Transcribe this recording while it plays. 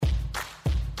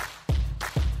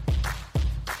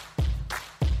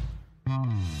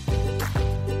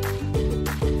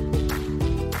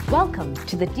Welcome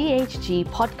to the DHG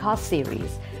podcast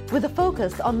series with a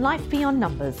focus on life beyond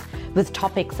numbers with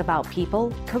topics about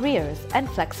people, careers, and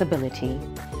flexibility.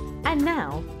 And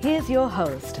now, here's your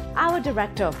host, our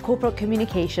Director of Corporate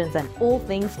Communications and All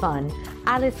Things Fun,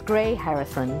 Alice Gray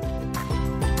Harrison.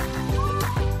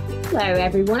 Hello,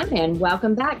 everyone, and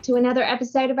welcome back to another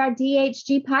episode of our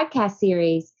DHG podcast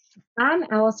series. I'm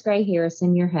Alice Gray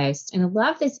Harrison, your host, and I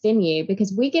love this venue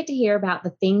because we get to hear about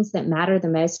the things that matter the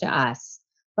most to us: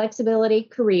 flexibility,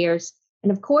 careers,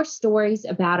 and of course, stories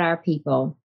about our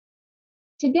people.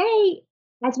 Today,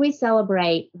 as we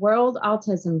celebrate World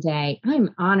Autism Day,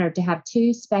 I'm honored to have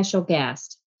two special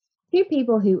guests, two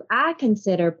people who I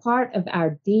consider part of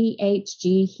our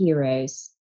DHG heroes.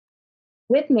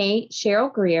 With me,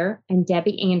 Cheryl Greer and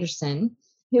Debbie Anderson,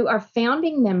 who are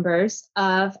founding members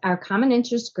of our common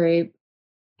interest group,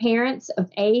 Parents of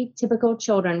Atypical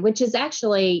Children, which is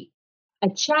actually a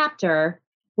chapter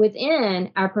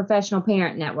within our professional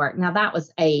parent network. Now, that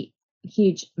was a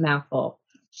huge mouthful.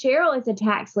 Cheryl is a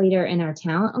tax leader in our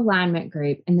talent alignment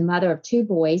group and the mother of two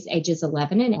boys, ages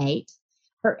 11 and 8.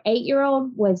 Her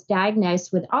 8-year-old was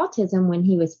diagnosed with autism when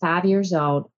he was 5 years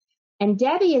old. And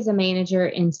Debbie is a manager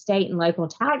in state and local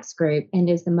tax group and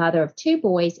is the mother of two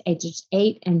boys, ages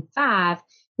 8 and 5,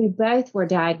 who both were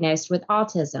diagnosed with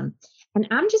autism. And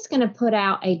I'm just going to put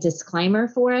out a disclaimer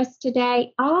for us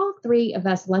today. All three of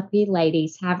us lucky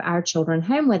ladies have our children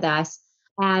home with us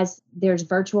as there's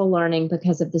virtual learning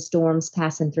because of the storms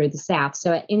passing through the South.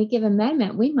 So at any given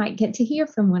moment, we might get to hear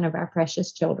from one of our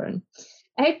precious children.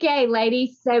 Okay,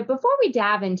 ladies. So before we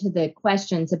dive into the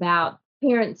questions about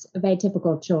Parents of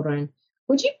Atypical Children,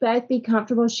 would you both be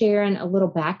comfortable sharing a little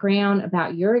background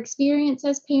about your experience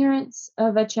as parents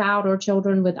of a child or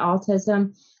children with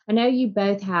autism? I know you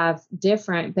both have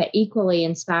different but equally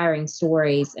inspiring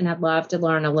stories, and I'd love to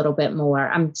learn a little bit more.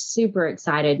 I'm super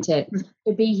excited to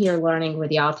be here learning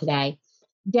with y'all today.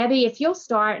 Debbie, if you'll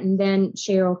start, and then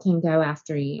Cheryl can go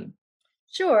after you.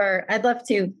 Sure, I'd love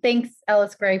to. Thanks,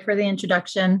 Alice Gray, for the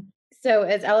introduction. So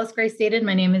as Alice Gray stated,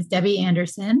 my name is Debbie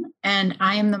Anderson, and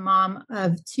I am the mom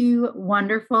of two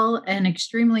wonderful and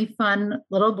extremely fun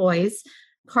little boys.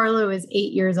 Carlo is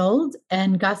 8 years old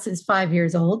and Gus is 5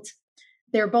 years old.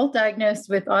 They're both diagnosed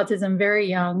with autism very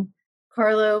young.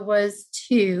 Carlo was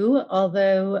 2,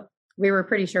 although we were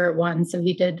pretty sure at 1, so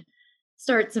he did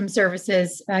start some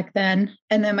services back then.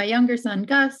 And then my younger son,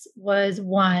 Gus, was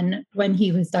 1 when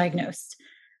he was diagnosed.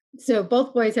 So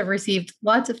both boys have received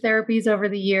lots of therapies over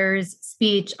the years: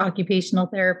 speech, occupational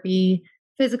therapy,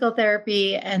 physical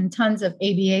therapy, and tons of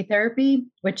ABA therapy,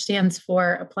 which stands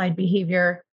for Applied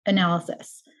Behavior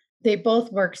Analysis. They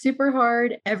both work super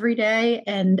hard every day,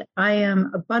 and I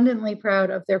am abundantly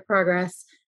proud of their progress,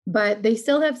 but they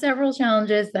still have several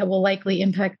challenges that will likely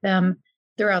impact them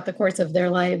throughout the course of their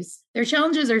lives. Their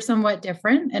challenges are somewhat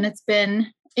different, and it's been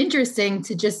interesting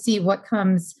to just see what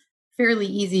comes fairly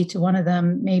easy to one of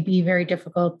them may be very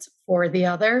difficult for the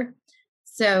other.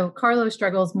 So Carlo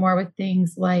struggles more with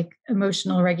things like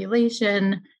emotional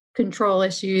regulation, control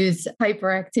issues,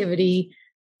 hyperactivity,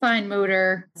 fine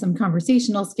motor, some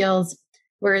conversational skills,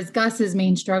 whereas Gus's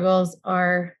main struggles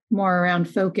are more around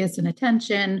focus and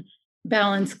attention,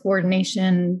 balance,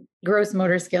 coordination, gross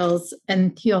motor skills,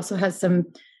 and he also has some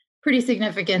pretty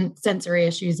significant sensory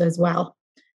issues as well.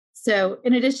 So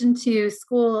in addition to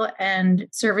school and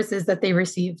services that they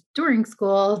receive during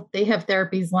school, they have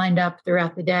therapies lined up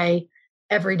throughout the day,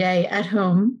 every day at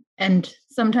home, and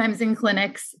sometimes in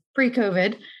clinics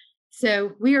pre-COVID.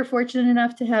 So we are fortunate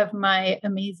enough to have my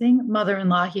amazing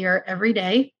mother-in-law here every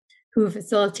day who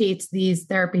facilitates these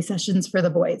therapy sessions for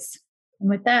the boys. And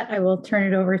with that, I will turn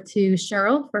it over to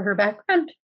Cheryl for her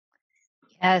background.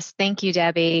 Yes, thank you,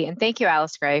 Debbie. And thank you,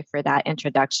 Alice Gray, for that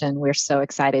introduction. We're so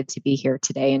excited to be here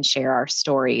today and share our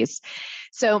stories.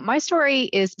 So my story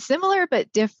is similar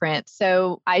but different.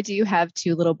 So I do have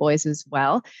two little boys as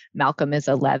well. Malcolm is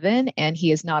 11 and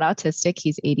he is not autistic.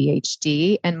 He's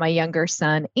ADHD. And my younger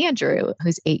son, Andrew,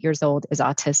 who's 8 years old, is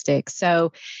autistic.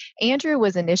 So Andrew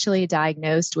was initially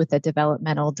diagnosed with a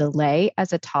developmental delay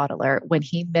as a toddler when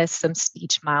he missed some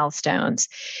speech milestones.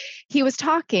 He was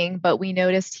talking, but we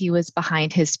noticed he was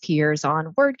behind his peers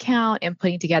on word count and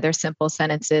putting together simple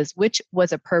sentences, which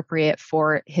was appropriate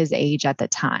for his age at the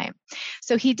time.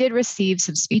 So he did receive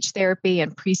some speech therapy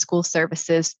and preschool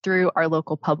services through our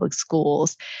local public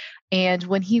schools. And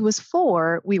when he was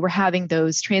 4, we were having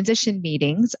those transition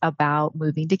meetings about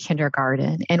moving to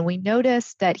kindergarten. And we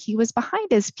noticed that he was behind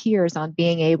his peers on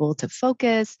being able to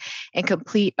focus and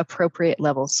complete appropriate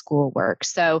level schoolwork.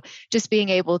 So just being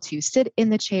able to sit in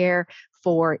the chair,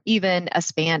 for even a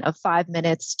span of 5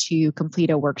 minutes to complete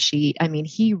a worksheet. I mean,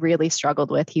 he really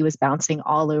struggled with, he was bouncing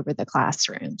all over the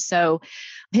classroom. So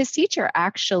his teacher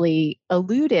actually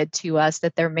alluded to us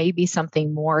that there may be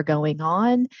something more going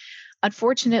on.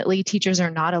 Unfortunately, teachers are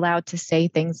not allowed to say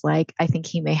things like, I think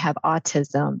he may have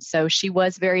autism. So she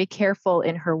was very careful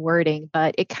in her wording,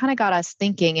 but it kind of got us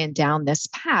thinking and down this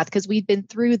path because we'd been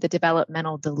through the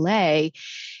developmental delay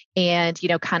and,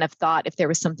 kind of thought if there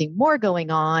was something more going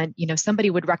on,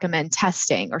 somebody would recommend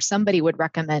testing or somebody would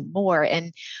recommend more.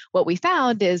 And what we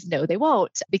found is no, they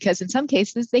won't, because in some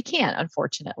cases they can't,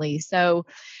 unfortunately. So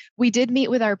we did meet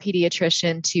with our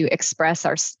pediatrician to express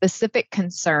our specific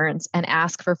concerns and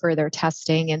ask for further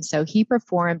testing. And so he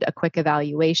performed a quick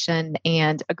evaluation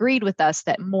and agreed with us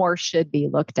that more should be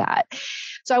looked at.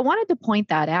 So I wanted to point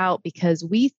that out because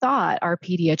we thought our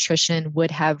pediatrician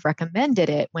would have recommended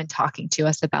it when talking to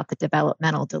us about the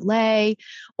developmental delay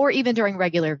or even during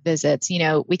regular visits.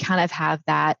 We kind of have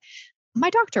that. My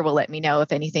doctor will let me know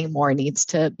if anything more needs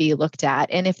to be looked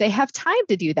at. And if they have time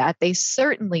to do that, they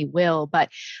certainly will. But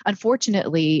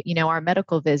unfortunately, our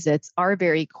medical visits are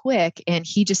very quick and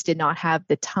he just did not have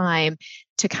the time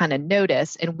to kind of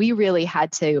notice. And we really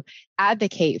had to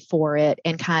advocate for it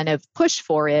and kind of push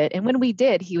for it. And when we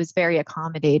did, he was very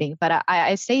accommodating. But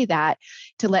I say that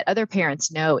to let other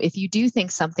parents know, if you do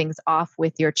think something's off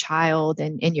with your child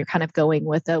and you're kind of going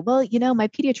with my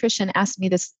pediatrician asked me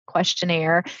this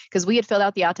questionnaire because we had filled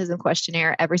out the autism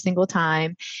questionnaire every single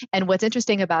time. And what's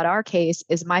interesting about our case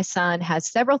is my son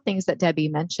has several things that Debbie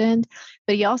mentioned,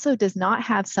 but he also does not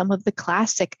have some of the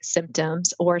classic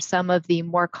symptoms or some of the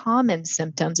more common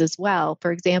symptoms as well.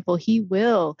 For example, he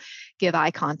will give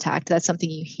eye contact. That's something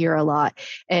you hear a lot.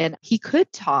 And he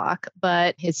could talk,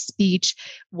 but his speech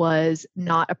was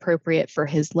not appropriate for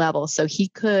his level. So he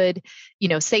could,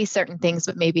 say certain things,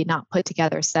 but maybe not put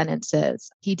together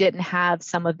sentences. He didn't have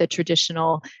some of the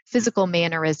traditional physical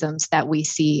mannerisms that we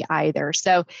see either.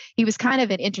 So he was kind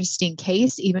of an interesting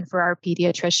case, even for our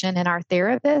pediatrician and our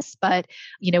therapist. But,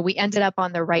 we ended up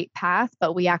on the right path,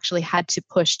 but we actually had to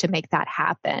push to make that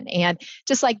happen. And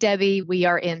just like Debbie, we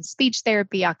are in speech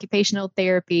therapy, occupational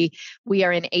therapy. We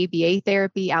are in ABA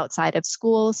therapy outside of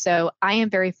school. So I am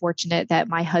very fortunate that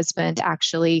my husband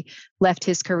actually left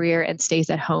his career and stays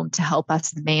at home to help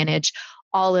us manage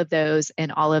all of those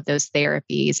and all of those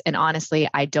therapies. And honestly,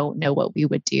 I don't know what we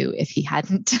would do if he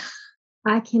hadn't.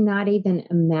 I cannot even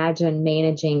imagine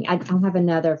managing. I have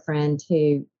another friend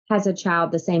who has a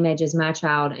child the same age as my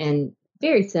child and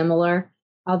very similar,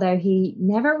 although he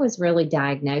never was really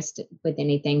diagnosed with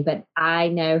anything. But I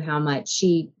know how much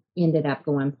she ended up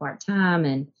going part-time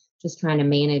and just trying to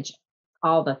manage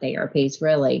all the therapies,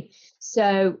 really.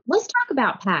 So let's talk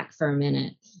about PAC for a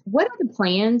minute. What are the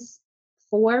plans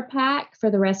for PAC for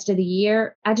the rest of the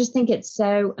year? I just think it's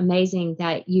so amazing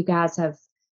that you guys have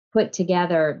put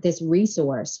together this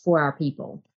resource for our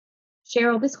people.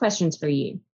 Cheryl, this question's for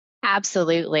you.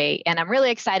 Absolutely. And I'm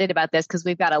really excited about this because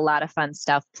we've got a lot of fun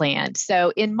stuff planned.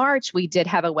 So in March, we did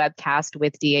have a webcast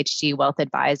with DHG Wealth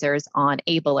Advisors on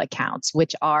ABLE accounts,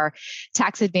 which are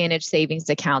tax advantage savings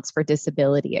accounts for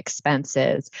disability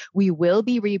expenses. We will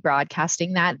be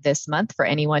rebroadcasting that this month for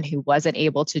anyone who wasn't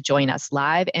able to join us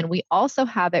live. And we also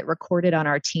have it recorded on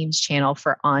our Teams channel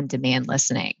for on-demand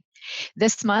listening.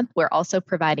 This month, we're also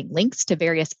providing links to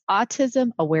various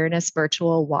autism awareness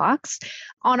virtual walks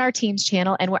on our Teams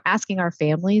channel, and we're asking our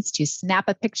families to snap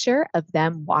a picture of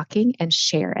them walking and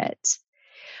share it.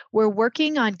 We're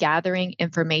working on gathering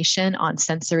information on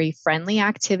sensory-friendly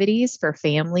activities for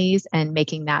families and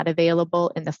making that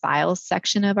available in the files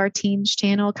section of our Teams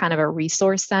channel, kind of a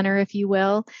resource center, if you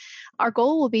will. Our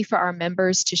goal will be for our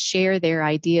members to share their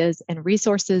ideas and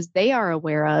resources they are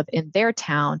aware of in their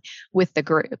town with the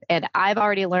group. And I've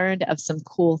already learned of some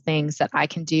cool things that I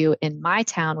can do in my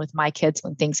town with my kids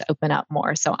when things open up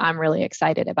more. So I'm really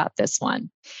excited about this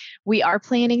one. We are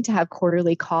planning to have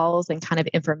quarterly calls and kind of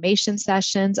information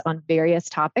sessions on various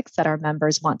topics that our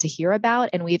members want to hear about.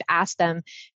 And we've asked them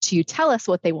to tell us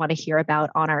what they want to hear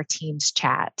about on our Teams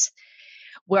chat.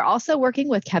 We're also working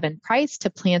with Kevin Price to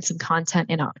plan some content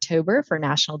in October for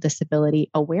National Disability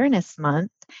Awareness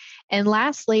Month. And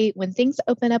lastly, when things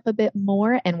open up a bit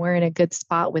more and we're in a good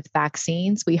spot with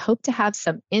vaccines, we hope to have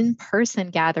some in-person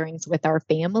gatherings with our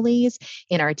families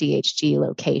in our DHG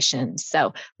locations.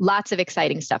 So lots of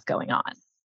exciting stuff going on.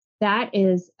 That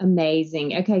is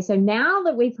amazing. Okay, so now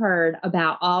that we've heard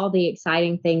about all the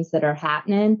exciting things that are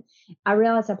happening, I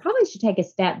realize I probably should take a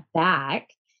step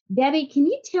back. Debbie, can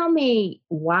you tell me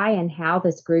why and how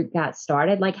this group got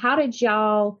started? Like, how did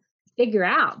y'all figure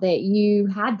out that you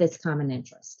had this common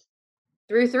interest?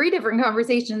 through 3 different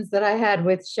conversations that I had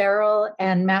with Cheryl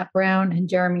and Matt Brown and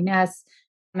Jeremy Ness.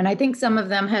 And I think some of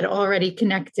them had already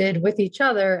connected with each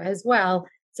other as well.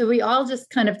 So we all just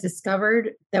kind of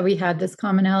discovered that we had this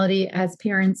commonality as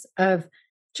parents of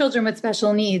children with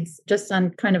special needs, just on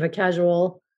kind of a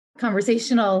casual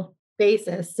conversational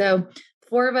basis. So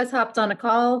 4 of us hopped on a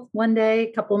call one day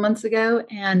a couple of months ago,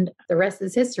 and the rest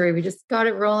is history. We just got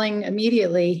it rolling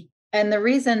immediately. And the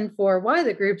reason for why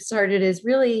the group started is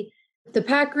really the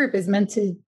PAC group is meant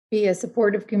to be a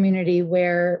supportive community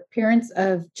where parents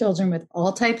of children with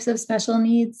all types of special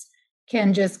needs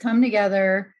can just come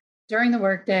together during the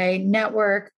workday,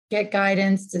 network, get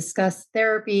guidance, discuss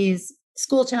therapies,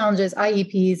 school challenges,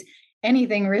 IEPs,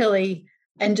 anything really,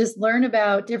 and just learn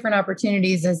about different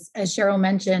opportunities. As Cheryl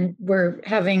mentioned, we're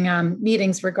having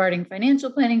meetings regarding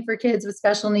financial planning for kids with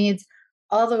special needs,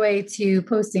 all the way to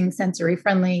posting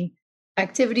sensory-friendly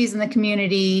activities in the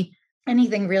community,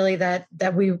 anything really that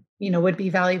we would be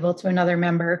valuable to another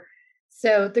member.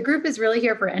 So the group is really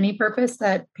here for any purpose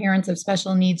that parents of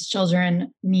special needs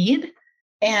children need.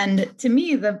 And to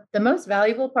me, the most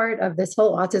valuable part of this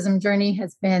whole autism journey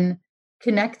has been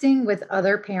connecting with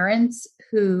other parents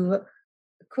who,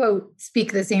 quote,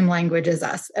 speak the same language as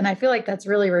us. And I feel like that's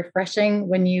really refreshing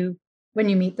when you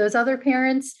meet those other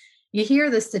parents. You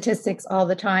hear the statistics all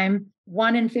the time.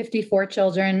 1 in 54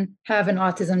 children have an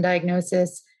autism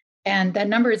diagnosis. And that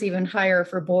number is even higher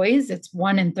for boys. It's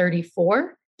 1 in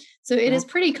 34. So it is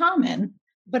pretty common.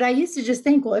 But I used to just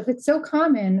think, well, if it's so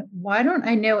common, why don't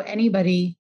I know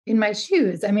anybody in my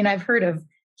shoes? I mean, I've heard of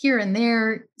here and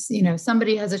there,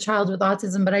 somebody has a child with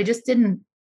autism, but I just didn't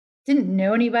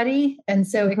know anybody. And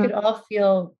so it could all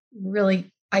feel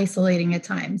really isolating at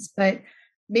times. But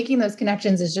making those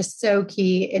connections is just so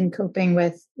key in coping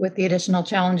with the additional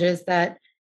challenges that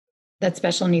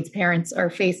special needs parents are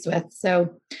faced with.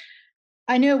 So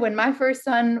I know when my first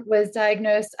son was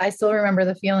diagnosed, I still remember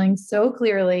the feeling so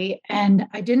clearly, and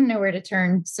I didn't know where to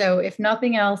turn. So if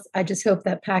nothing else, I just hope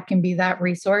that PAC can be that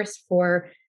resource for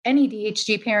any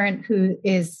DHG parent who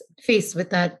is faced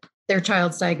with their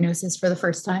child's diagnosis for the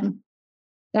first time.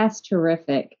 That's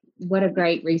terrific. What a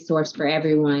great resource for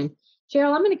everyone.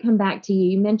 Cheryl, I'm going to come back to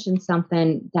you. You mentioned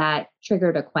something that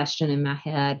triggered a question in my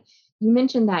head. You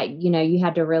mentioned that, you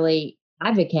had to really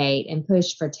advocate and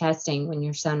push for testing when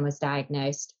your son was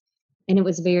diagnosed, and it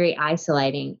was very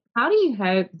isolating. How do you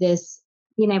hope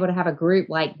being able to have a group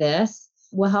like this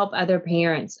will help other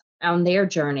parents on their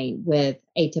journey with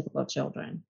atypical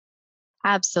children?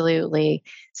 Absolutely.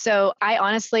 So I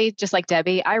honestly, just like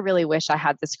Debbie, I really wish I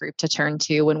had this group to turn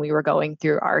to when we were going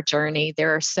through our journey.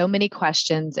 There are so many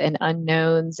questions and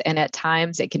unknowns, and at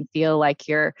times it can feel like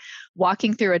you're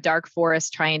walking through a dark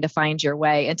forest trying to find your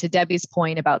way. And to Debbie's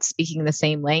point about speaking the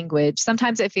same language,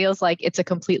 sometimes it feels like it's a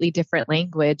completely different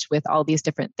language with all these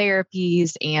different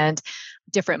therapies and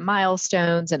different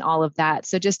milestones and all of that.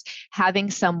 So just having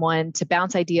someone to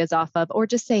bounce ideas off of, or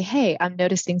just say, hey, I'm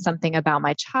noticing something about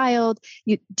my child.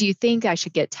 Do you think I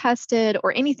should get tested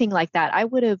or anything like that? I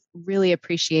would have really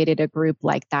appreciated a group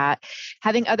like that.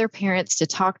 Having other parents to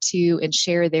talk to and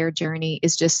share their journey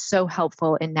is just so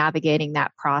helpful in navigating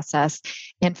that process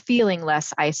and feeling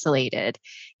less isolated.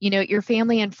 Your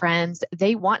family and friends,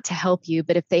 they want to help you,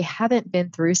 but if they haven't been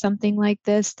through something like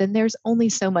this, then there's only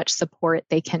so much support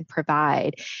they can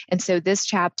provide. And so this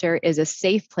chapter is a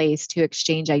safe place to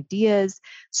exchange ideas,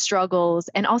 struggles,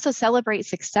 and also celebrate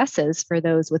successes for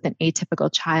those with an atypical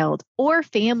child or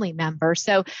family member.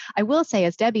 So I will say,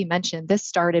 as Debbie mentioned, this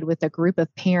started with a group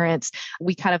of parents.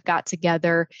 We kind of got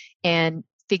together and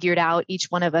figured out each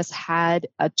one of us had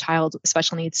a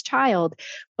special needs child,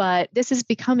 but this is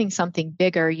becoming something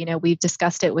bigger. We've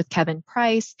discussed it with Kevin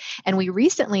Price, and we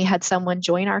recently had someone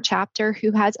join our chapter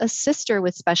who has a sister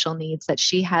with special needs that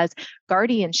she has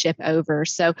guardianship over.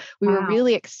 So we were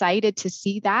really excited to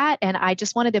see that. And I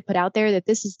just wanted to put out there that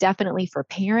this is definitely for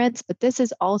parents, but this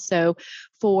is also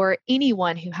for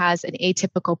anyone who has an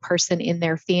atypical person in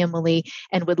their family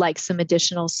and would like some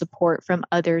additional support from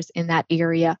others in that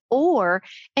area, or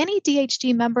any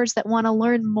DHG members that want to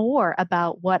learn more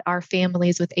about what our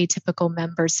families with atypical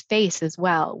members face as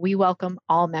well. We welcome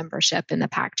all membership in the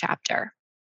PAC chapter.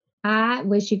 I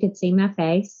wish you could see my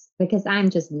face because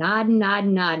I'm just nodding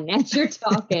as you're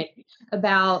talking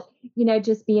about,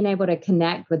 just being able to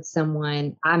connect with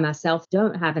someone. I myself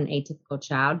don't have an atypical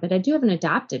child, but I do have an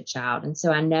adopted child. And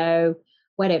so I know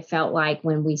what it felt like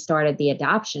when we started the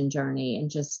adoption journey,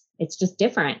 and it's just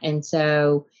different. And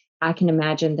so I can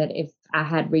imagine that if I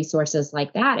had resources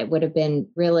like that, it would have been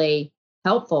really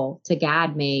helpful to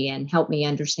guide me and help me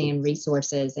understand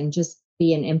resources and just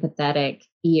be an empathetic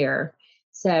ear.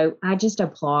 So I just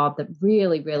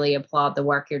really applaud the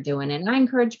work you're doing. And I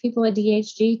encourage people at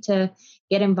DHG to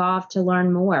get involved to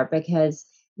learn more because,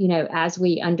 as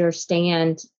we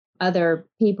understand other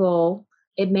people,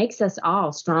 it makes us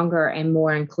all stronger and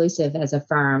more inclusive as a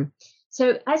firm.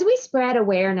 So as we spread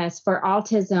awareness for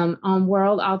autism on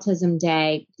World Autism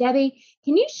Day, Debbie,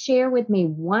 can you share with me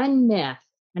one myth?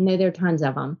 I know there are tons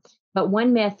of them, but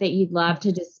one myth that you'd love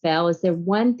to dispel. Is there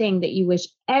one thing that you wish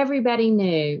everybody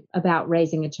knew about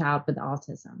raising a child with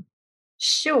autism?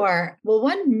 Sure. Well,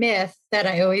 one myth that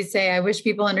I always say I wish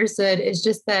people understood is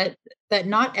just that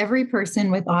not every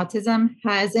person with autism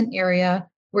has an area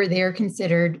where they are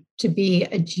considered to be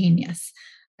a genius.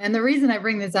 And the reason I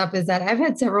bring this up is that I've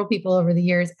had several people over the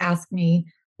years ask me,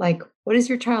 like, what is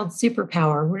your child's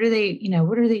superpower? What are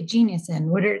they genius in?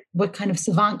 What kind of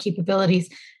savant capabilities?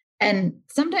 And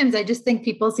sometimes I just think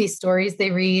people see stories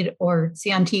they read or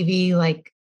see on TV.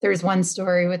 Like there's one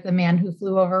story with a man who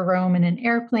flew over Rome in an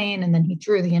airplane and then he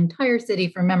drew the entire city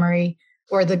from memory.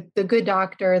 Or the Good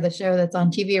Doctor, the show that's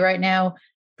on TV right now,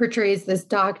 portrays this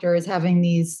doctor as having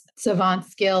these savant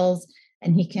skills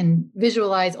and he can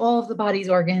visualize all of the body's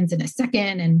organs in a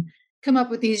second and come up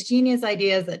with these genius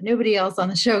ideas that nobody else on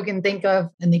the show can think of,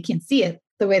 and they can't see it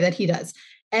the way that he does.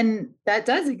 And that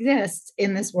does exist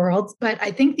in this world. But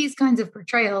I think these kinds of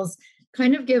portrayals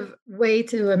kind of give way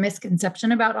to a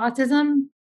misconception about autism.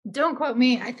 Don't quote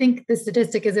me. I think the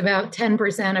statistic is about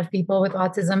 10% of people with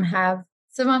autism have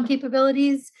savant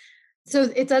capabilities.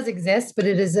 So it does exist, but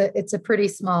it's a pretty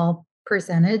small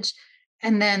percentage.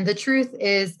 And then the truth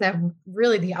is that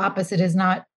really the opposite is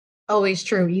not always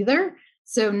true either.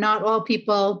 So not all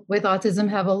people with autism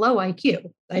have a low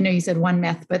IQ. I know you said one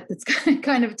myth, but it's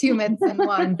kind of two myths in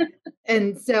one.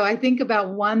 And so I think about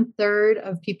 1/3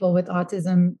 of people with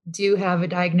autism do have a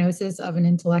diagnosis of an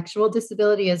intellectual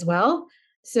disability as well.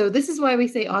 So this is why we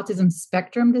say autism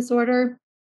spectrum disorder.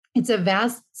 It's a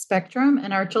vast spectrum,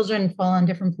 and our children fall on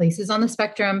different places on the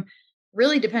spectrum,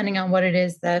 really depending on what it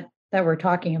is that we're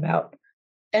talking about.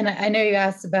 And I know you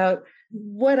asked about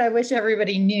what I wish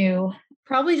everybody knew,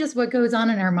 probably just what goes on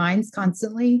in our minds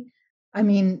constantly. I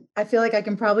mean, I feel like I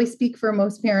can probably speak for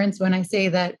most parents when I say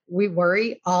that we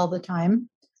worry all the time.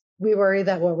 We worry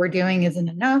that what we're doing isn't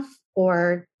enough,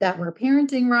 or that we're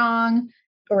parenting wrong,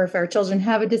 or if our children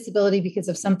have a disability because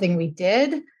of something we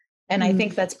did. And I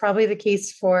think that's probably the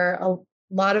case for a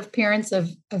lot of parents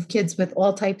of kids with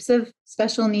all types of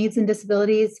special needs and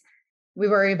disabilities. We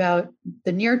worry about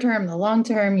the near term, the long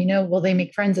term, will they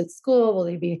make friends at school? Will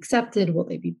they be accepted? Will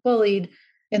they be bullied?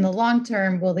 In the long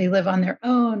term, will they live on their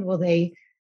own? Will they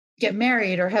get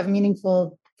married or have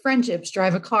meaningful friendships,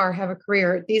 drive a car, have a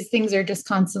career? These things are just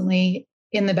constantly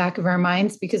in the back of our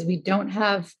minds because we don't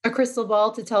have a crystal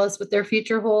ball to tell us what their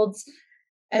future holds.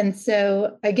 And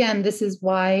so, again, this is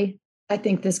why I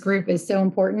think this group is so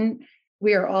important.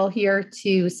 We are all here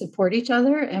to support each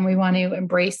other, and we want to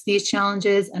embrace these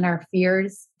challenges and our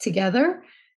fears together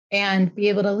and be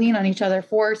able to lean on each other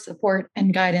for support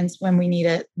and guidance when we need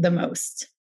it the most.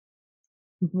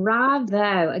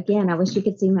 Bravo. Again, I wish you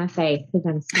could see my face because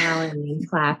I'm smiling and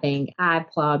clapping. I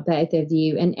applaud both of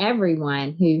you and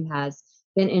everyone who has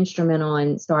been instrumental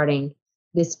in starting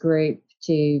this group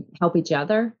to help each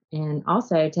other and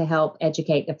also to help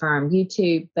educate the firm. You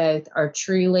two both are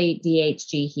truly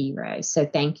DHG heroes. So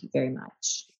thank you very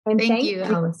much. And thank you,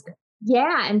 Alice.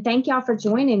 Yeah. And thank y'all for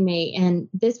joining me. And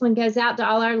this one goes out to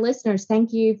all our listeners.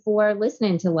 Thank you for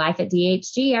listening to Life at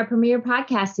DHG, our premier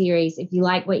podcast series. If you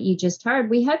like what you just heard,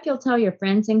 we hope you'll tell your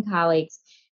friends and colleagues.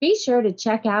 Be sure to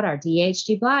check out our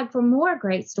DHG blog for more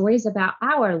great stories about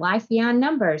our life beyond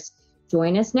numbers.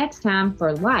 Join us next time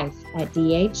for Life at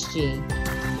DHG.